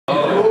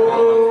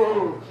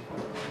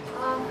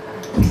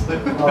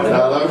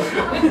Hello.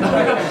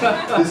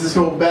 This is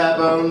called Bare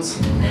Bones.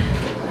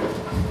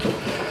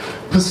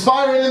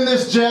 Perspiring in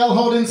this jail,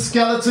 holding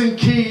skeleton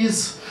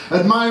keys,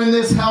 admiring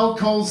this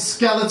hell-cold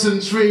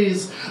skeleton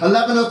trees.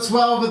 11 or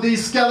 12 of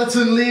these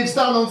skeleton leaves,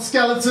 down on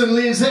skeleton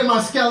leaves. Hear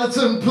my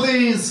skeleton,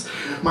 please.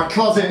 My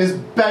closet is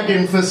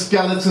begging for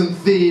skeleton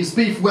thieves.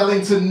 Beef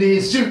Wellington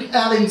knees, Duke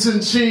Ellington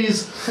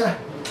cheese.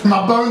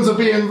 My bones are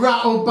being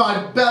rattled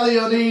by belly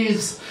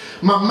unease.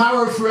 My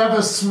marrow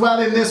forever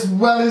swelling, this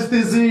well is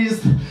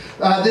diseased.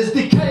 This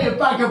decayed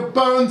bag of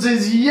bones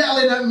is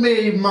yelling at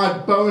me. My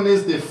bone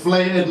is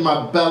deflated,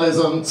 my belly's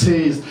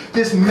unteased.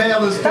 This male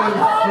has been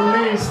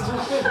fleeced.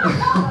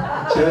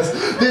 Cheers.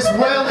 This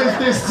whale is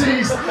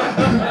deceased.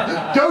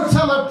 Go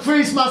tell a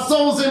priest my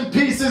soul's in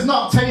pieces,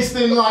 not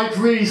tasting like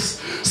Reese.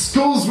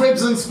 Skulls,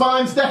 ribs and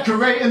spines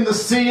decorating the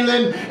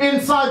ceiling.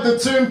 Inside the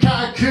tomb,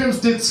 catacombs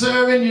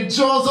deterring. Your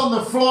jaws on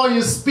the floor,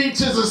 your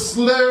speeches are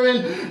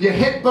slurring. Your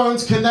hip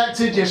bones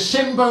connected, your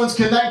shin bones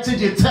connected,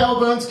 your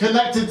tailbones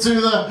connected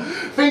to the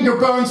finger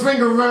bones,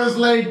 ringer rows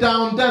laid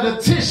down dead.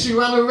 A tissue,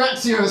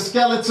 anorexia, a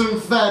skeleton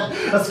fed.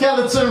 A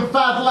skeleton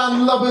fad,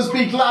 landlubbers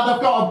be glad.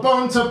 I've got a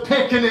bone to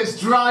pick and it's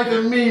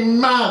driving me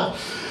mad.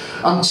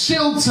 I'm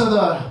chilled to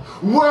the,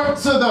 work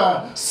to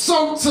the,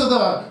 soaked to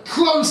the,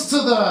 close to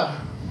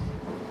the.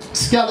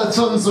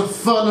 Skeletons of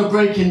fun are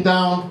breaking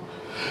down.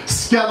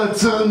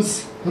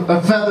 Skeletons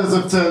of feathers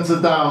have turned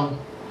to down.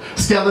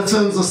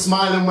 Skeletons are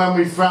smiling when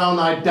we frown.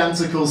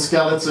 Identical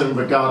skeleton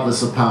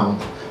regardless of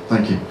pound.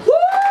 Thank you.